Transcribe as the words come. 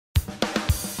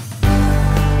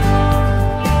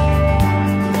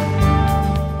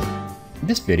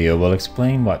This video will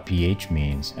explain what pH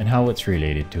means and how it's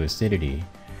related to acidity.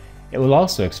 It will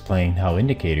also explain how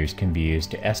indicators can be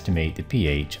used to estimate the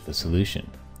pH of a solution.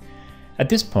 At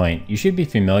this point, you should be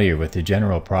familiar with the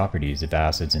general properties of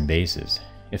acids and bases.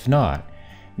 If not,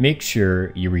 make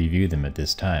sure you review them at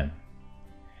this time.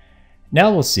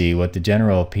 Now we'll see what the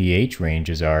general pH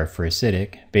ranges are for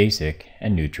acidic, basic,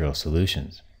 and neutral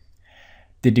solutions.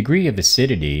 The degree of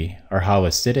acidity, or how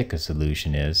acidic a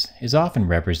solution is often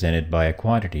represented by a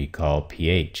quantity called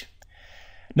pH.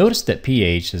 Notice that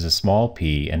pH is a small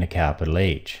p and a capital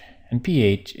H, and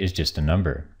pH is just a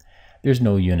number. There's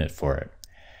no unit for it.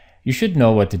 You should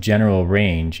know what the general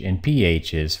range in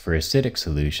pH is for acidic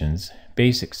solutions,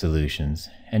 basic solutions,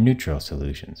 and neutral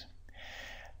solutions.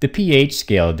 The pH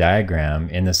scale diagram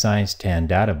in the Science 10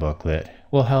 data booklet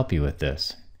will help you with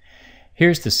this.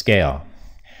 Here's the scale.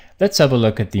 Let's have a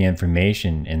look at the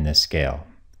information in this scale.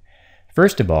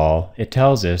 First of all, it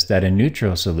tells us that a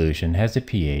neutral solution has a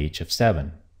pH of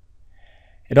 7.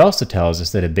 It also tells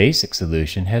us that a basic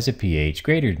solution has a pH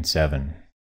greater than 7.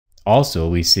 Also,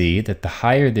 we see that the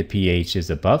higher the pH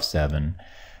is above 7,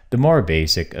 the more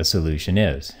basic a solution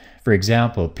is. For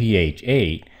example, pH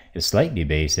 8 is slightly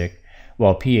basic,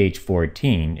 while pH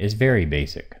 14 is very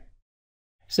basic.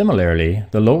 Similarly,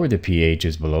 the lower the pH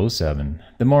is below 7,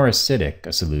 the more acidic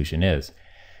a solution is.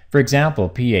 For example,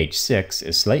 pH 6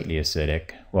 is slightly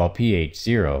acidic, while pH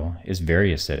 0 is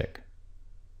very acidic.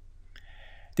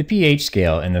 The pH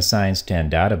scale in the Science 10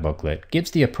 data booklet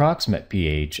gives the approximate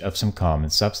pH of some common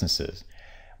substances.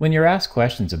 When you're asked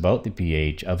questions about the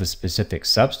pH of a specific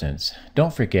substance,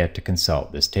 don't forget to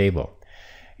consult this table.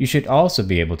 You should also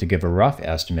be able to give a rough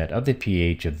estimate of the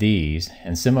pH of these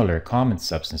and similar common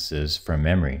substances from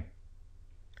memory.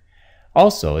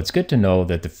 Also, it's good to know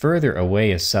that the further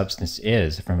away a substance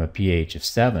is from a pH of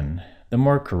 7, the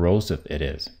more corrosive it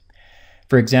is.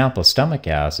 For example, stomach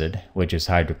acid, which is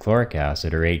hydrochloric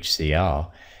acid or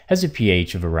HCl, has a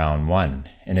pH of around 1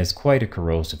 and is quite a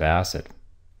corrosive acid.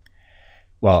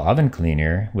 While oven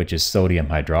cleaner, which is sodium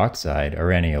hydroxide or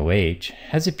NaOH,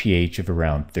 has a pH of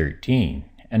around 13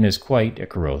 and is quite a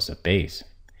corrosive base.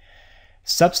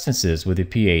 Substances with a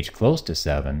pH close to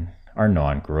 7 are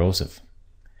non-corrosive.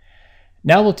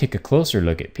 Now we'll take a closer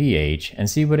look at pH and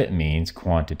see what it means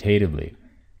quantitatively.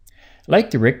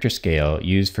 Like the Richter scale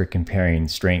used for comparing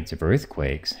strengths of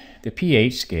earthquakes, the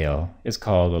pH scale is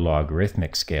called a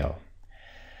logarithmic scale.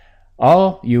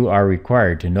 All you are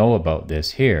required to know about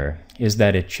this here is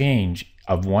that a change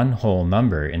of one whole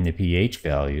number in the pH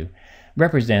value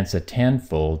represents a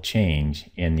 10-fold change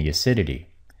in the acidity.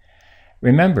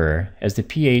 Remember, as the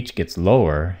pH gets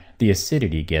lower, the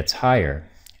acidity gets higher,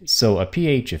 so a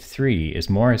pH of 3 is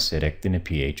more acidic than a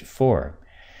pH of 4.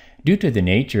 Due to the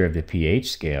nature of the pH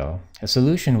scale, a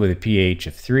solution with a pH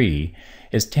of 3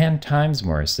 is 10 times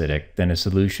more acidic than a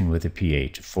solution with a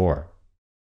pH of 4.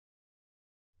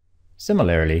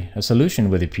 Similarly, a solution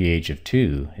with a pH of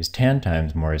 2 is 10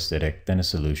 times more acidic than a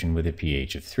solution with a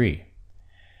pH of 3.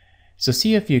 So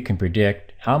see if you can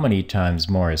predict how many times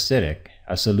more acidic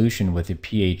a solution with a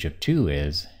pH of 2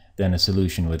 is than a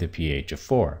solution with a pH of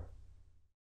 4.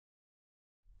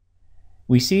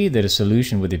 We see that a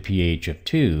solution with a pH of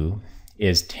 2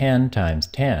 is 10 times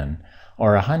 10,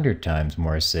 or 100 times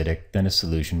more acidic than a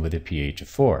solution with a pH of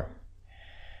 4.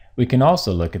 We can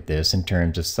also look at this in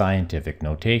terms of scientific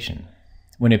notation.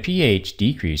 When a pH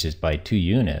decreases by 2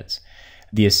 units,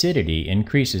 the acidity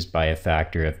increases by a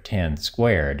factor of 10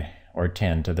 squared, or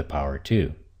 10 to the power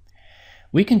 2.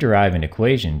 We can derive an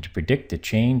equation to predict the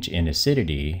change in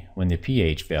acidity when the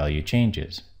pH value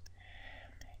changes.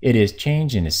 It is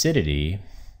change in acidity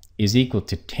is equal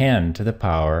to 10 to the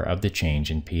power of the change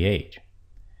in pH.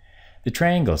 The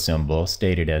triangle symbol,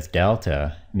 stated as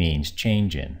delta, means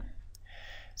change in.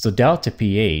 So delta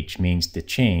pH means the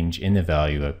change in the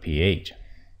value of pH.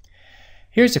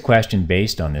 Here's a question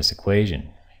based on this equation.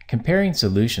 Comparing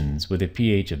solutions with a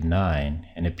pH of 9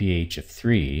 and a pH of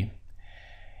 3,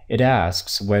 it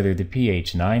asks whether the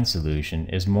pH 9 solution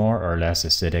is more or less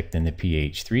acidic than the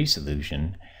pH 3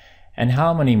 solution, and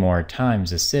how many more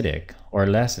times acidic or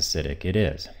less acidic it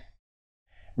is.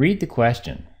 Read the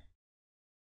question.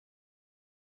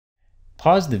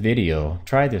 Pause the video,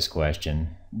 try this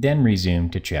question, then resume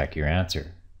to check your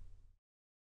answer.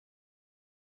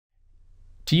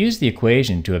 To use the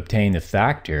equation to obtain the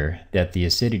factor that the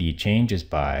acidity changes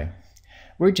by,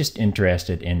 we're just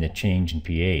interested in the change in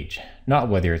pH, not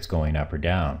whether it's going up or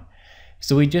down.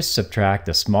 So we just subtract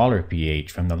the smaller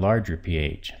pH from the larger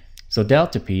pH. So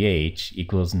delta pH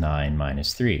equals 9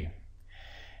 minus 3,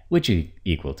 which is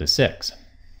equal to 6.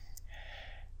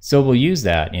 So we'll use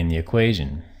that in the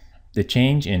equation. The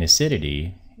change in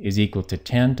acidity is equal to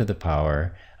 10 to the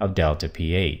power of delta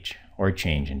pH, or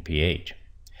change in pH,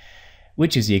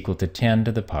 which is equal to 10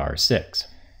 to the power 6,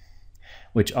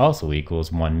 which also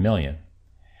equals 1 million.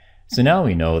 So now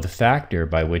we know the factor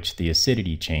by which the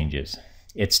acidity changes.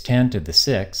 It's 10 to the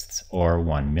 6th, or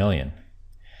 1 million.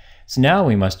 So now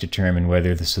we must determine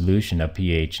whether the solution of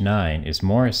pH 9 is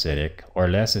more acidic or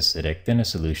less acidic than a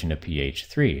solution of pH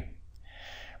 3.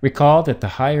 Recall that the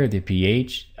higher the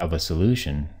pH of a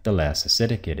solution, the less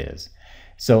acidic it is.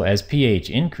 So as pH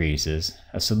increases,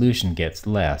 a solution gets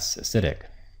less acidic.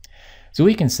 So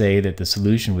we can say that the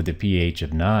solution with a pH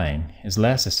of 9 is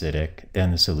less acidic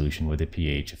than the solution with a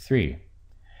pH of 3.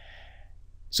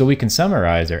 So we can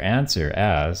summarize our answer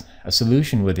as a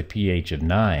solution with a pH of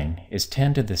 9 is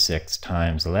 10 to the 6th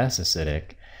times less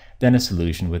acidic than a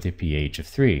solution with a pH of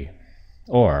 3,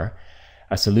 or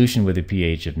a solution with a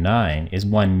pH of 9 is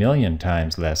 1 million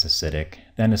times less acidic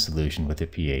than a solution with a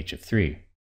pH of 3.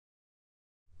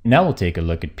 Now we'll take a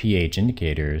look at pH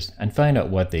indicators and find out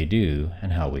what they do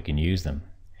and how we can use them.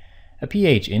 A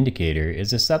pH indicator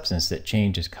is a substance that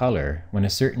changes color when a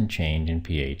certain change in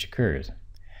pH occurs.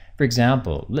 For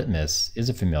example, litmus is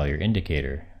a familiar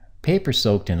indicator. Paper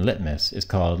soaked in litmus is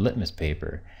called litmus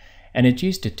paper, and it's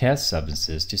used to test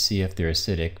substances to see if they're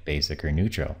acidic, basic, or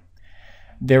neutral.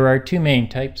 There are two main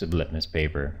types of litmus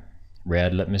paper: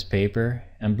 red litmus paper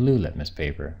and blue litmus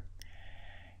paper.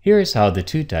 Here is how the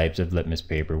two types of litmus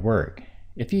paper work.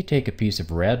 If you take a piece of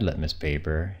red litmus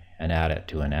paper and add it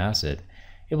to an acid,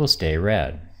 it will stay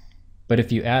red. But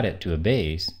if you add it to a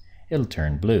base, it'll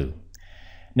turn blue.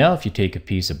 Now if you take a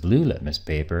piece of blue litmus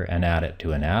paper and add it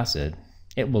to an acid,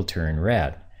 it will turn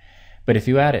red. But if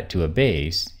you add it to a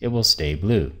base, it will stay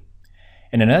blue.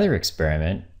 In another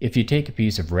experiment, if you take a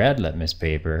piece of red litmus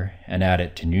paper and add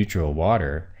it to neutral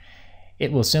water,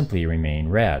 it will simply remain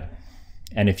red.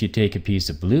 And if you take a piece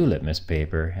of blue litmus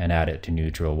paper and add it to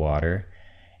neutral water,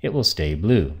 it will stay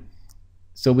blue.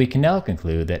 So we can now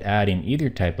conclude that adding either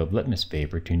type of litmus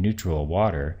paper to neutral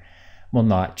water will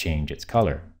not change its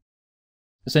color.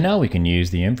 So now we can use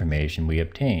the information we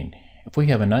obtained. If we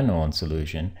have an unknown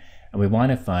solution and we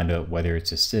want to find out whether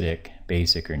it's acidic,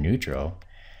 basic, or neutral,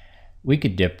 we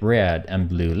could dip red and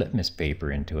blue litmus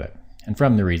paper into it. And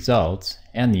from the results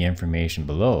and the information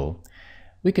below,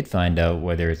 we could find out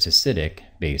whether it's acidic,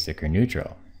 basic, or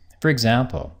neutral. For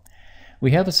example,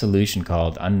 we have a solution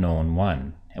called unknown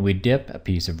 1, and we dip a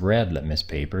piece of red litmus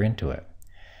paper into it.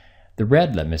 The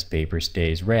red litmus paper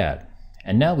stays red,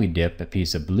 and now we dip a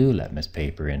piece of blue litmus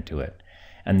paper into it,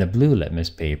 and the blue litmus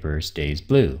paper stays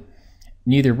blue.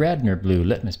 Neither red nor blue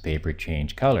litmus paper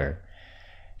change color.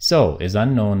 So is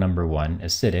unknown number 1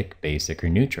 acidic, basic, or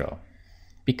neutral?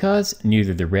 Because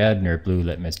neither the red nor blue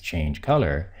litmus change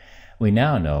color, we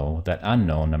now know that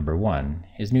unknown number 1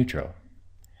 is neutral.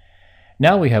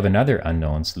 Now we have another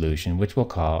unknown solution which we'll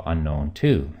call unknown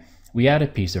 2. We add a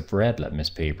piece of red litmus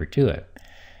paper to it,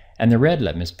 and the red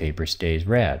litmus paper stays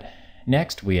red.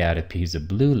 Next we add a piece of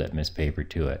blue litmus paper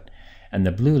to it, and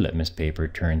the blue litmus paper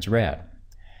turns red.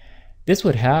 This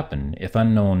would happen if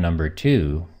unknown number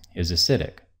 2 is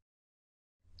acidic.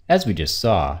 As we just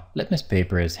saw, litmus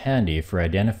paper is handy for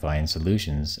identifying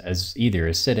solutions as either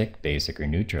acidic, basic, or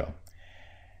neutral.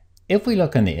 If we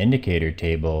look on the indicator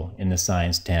table in the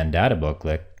Science 10 data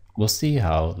booklet, we'll see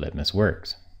how litmus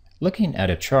works. Looking at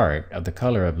a chart of the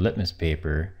color of litmus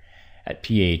paper at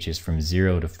pHs from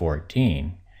 0 to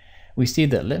 14, we see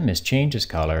that litmus changes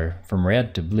color from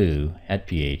red to blue at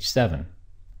pH 7.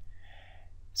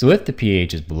 So if the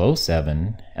pH is below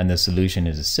 7 and the solution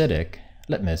is acidic,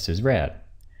 litmus is red.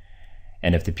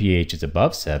 And if the pH is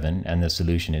above 7 and the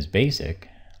solution is basic,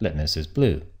 litmus is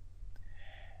blue.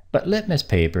 But litmus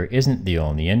paper isn't the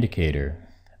only indicator.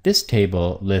 This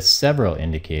table lists several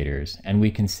indicators, and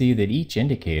we can see that each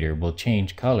indicator will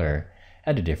change color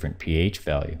at a different pH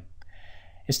value.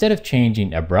 Instead of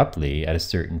changing abruptly at a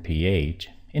certain pH,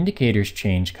 indicators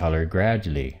change color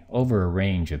gradually over a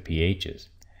range of pHs.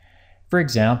 For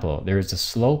example, there is a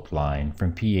slope line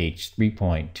from pH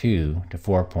 3.2 to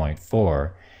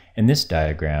 4.4 in this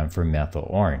diagram for methyl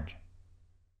orange.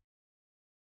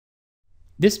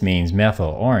 This means methyl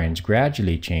orange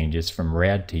gradually changes from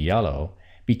red to yellow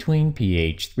between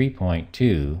pH 3.2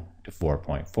 to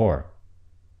 4.4.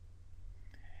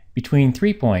 Between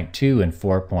 3.2 and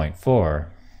 4.4,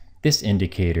 this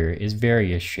indicator is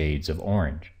various shades of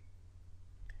orange.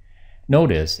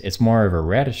 Notice it's more of a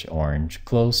reddish orange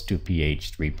close to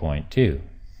pH 3.2,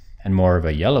 and more of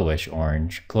a yellowish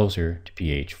orange closer to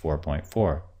pH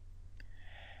 4.4.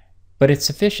 But it's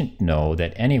sufficient to know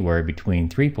that anywhere between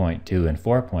 3.2 and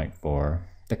 4.4,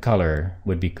 the color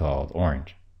would be called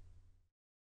orange.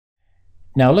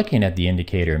 Now looking at the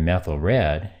indicator methyl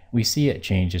red, we see it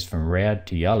changes from red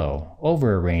to yellow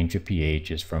over a range of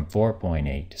pHs from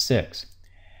 4.8 to 6.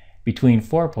 Between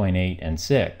 4.8 and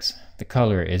 6, the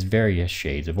color is various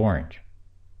shades of orange.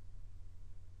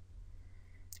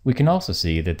 We can also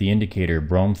see that the indicator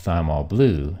bromethymol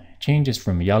blue changes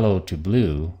from yellow to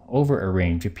blue over a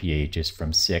range of pHs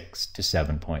from 6 to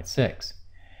 7.6.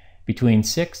 Between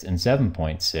 6 and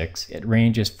 7.6, it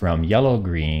ranges from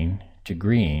yellow-green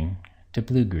to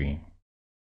blue-green.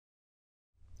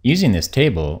 Using this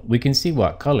table, we can see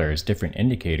what colors different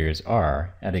indicators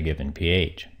are at a given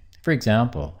pH. For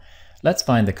example, let's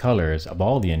find the colors of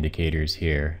all the indicators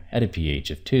here at a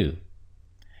pH of 2.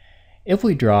 If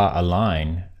we draw a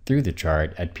line through the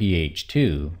chart at pH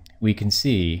 2, we can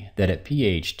see that at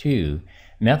pH 2,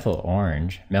 methyl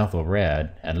orange, methyl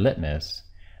red, and litmus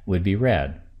would be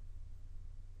red.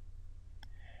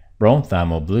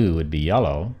 Bromethymol blue would be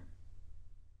yellow.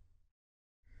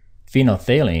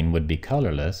 Phenolphthalein would be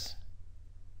colorless.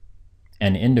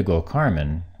 And indigo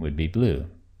carmine would be blue.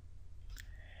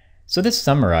 So this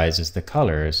summarizes the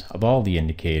colors of all the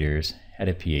indicators at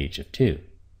a pH of 2.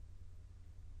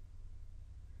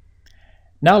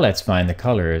 Now let's find the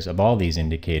colors of all these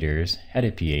indicators at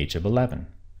a pH of 11.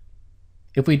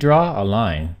 If we draw a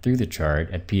line through the chart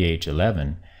at pH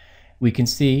 11, we can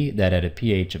see that at a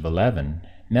pH of 11,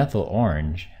 methyl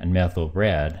orange and methyl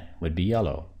red would be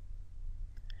yellow.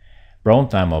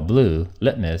 Bromethymol blue,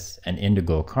 litmus, and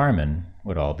indigo carmine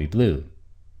would all be blue.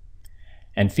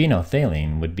 And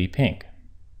phenolphthalein would be pink.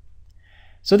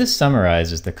 So this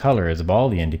summarizes the colors of all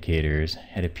the indicators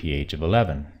at a pH of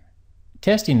 11.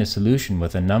 Testing a solution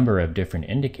with a number of different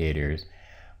indicators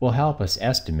will help us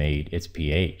estimate its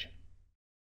pH.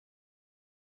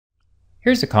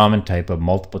 Here's a common type of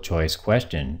multiple choice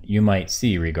question you might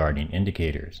see regarding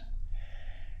indicators.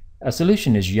 A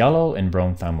solution is yellow in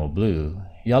bromethymol blue,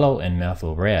 yellow in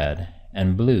methyl red,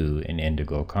 and blue in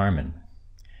indigo carmine.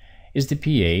 Is the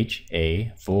pH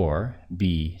A 4,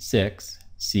 B 6,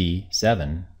 C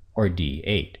 7, or D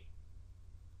 8?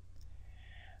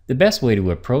 The best way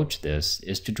to approach this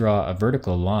is to draw a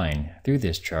vertical line through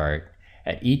this chart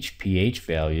at each pH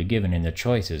value given in the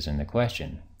choices in the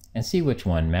question, and see which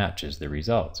one matches the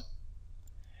results.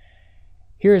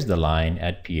 Here is the line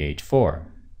at pH 4,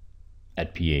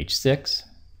 at pH 6,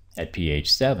 at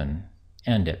pH 7,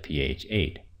 and at pH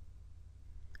 8.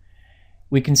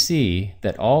 We can see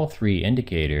that all three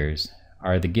indicators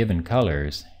are the given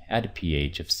colors at a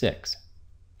pH of 6.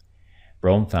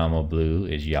 Bromethymol blue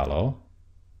is yellow,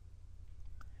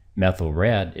 methyl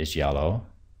red is yellow,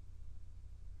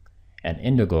 and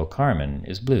indigo carmine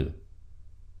is blue.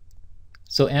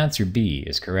 So answer B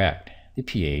is correct. The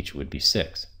pH would be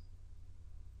 6.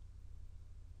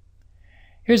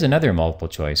 Here's another multiple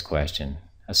choice question.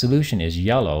 A solution is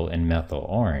yellow in methyl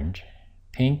orange,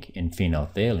 pink in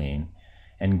phenolphthalein,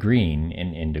 and green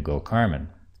in indigo carmine.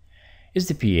 Is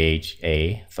the pH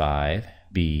A 5,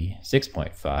 B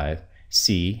 6.5,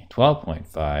 C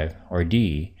 12.5, or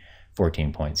D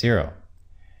 14.0?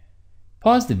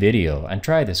 Pause the video and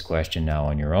try this question now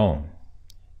on your own.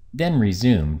 Then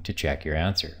resume to check your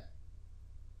answer.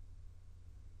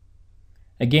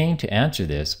 Again, to answer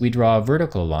this, we draw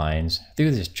vertical lines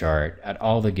through this chart at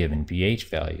all the given pH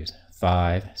values,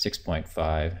 5,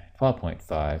 6.5,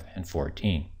 12.5, and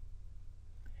 14.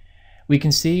 We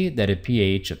can see that at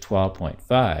pH of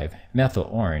 12.5, methyl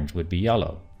orange would be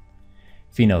yellow,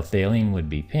 phenolphthalein would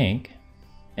be pink,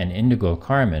 and indigo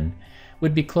carmine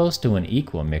would be close to an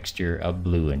equal mixture of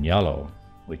blue and yellow,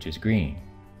 which is green.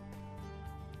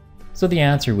 So the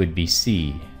answer would be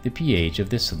C. The pH of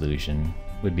this solution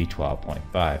would be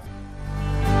 12.5.